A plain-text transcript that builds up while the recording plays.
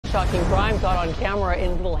Shocking crime caught on camera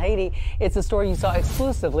in Little Haiti. It's a story you saw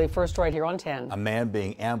exclusively first right here on 10. A man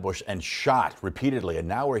being ambushed and shot repeatedly, and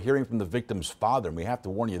now we're hearing from the victim's father. And we have to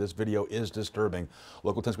warn you, this video is disturbing.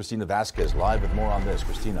 Local 10's Christina Vasquez live with more on this.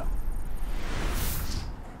 Christina.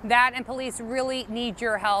 That and police really need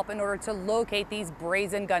your help in order to locate these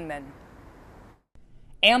brazen gunmen.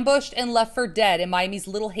 Ambushed and left for dead in Miami's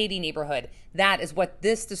Little Haiti neighborhood. That is what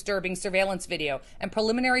this disturbing surveillance video and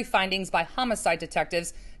preliminary findings by homicide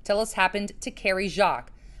detectives tell us happened to Carrie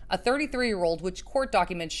Jacques, a 33-year-old which court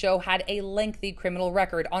documents show had a lengthy criminal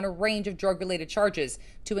record on a range of drug-related charges,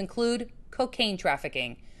 to include cocaine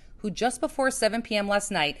trafficking, who just before 7 p.m. last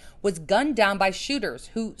night was gunned down by shooters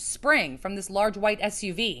who sprang from this large white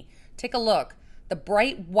SUV. Take a look. The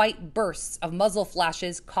bright white bursts of muzzle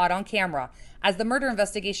flashes caught on camera as the murder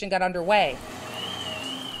investigation got underway.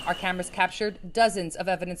 Our cameras captured dozens of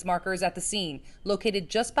evidence markers at the scene, located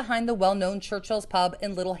just behind the well-known Churchill's Pub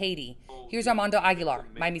in Little Haiti. Here's Armando Aguilar,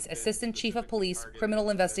 Miami's Assistant Chief of Police, Criminal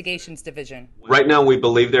Investigations Division. Right now, we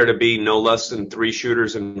believe there to be no less than 3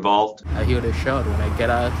 shooters involved. I hear the shot. When I get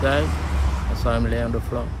outside, I saw him lay on the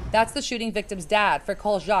floor. That's the shooting victim's dad,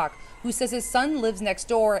 Fricole Jacques, who says his son lives next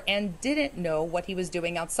door and didn't know what he was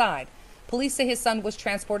doing outside. Police say his son was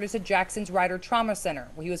transported to Jackson's Ryder Trauma Center,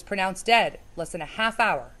 where he was pronounced dead less than a half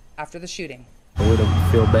hour after the shooting. I would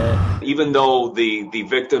have feel bad. Even though the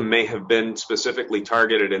victim may have been specifically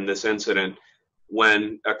targeted in this incident,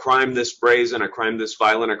 when a crime this brazen, a crime this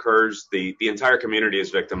violent occurs, the entire community is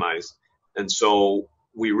victimized. And so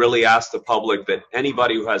we really ask the public that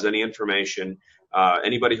anybody who has any information,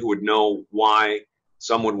 anybody who would know why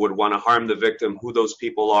someone would want to harm the victim, who those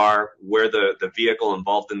people are, where the vehicle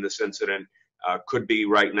involved in this incident could be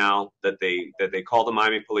right now, that they call the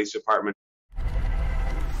Miami Police Department.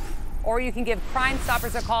 Or you can give Crime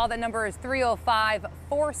Stoppers a call. That number is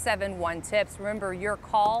 305-471-TIPS. Remember, your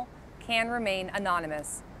call can remain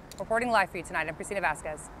anonymous. Reporting live for you tonight, I'm Christina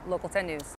Vasquez, Local 10 News.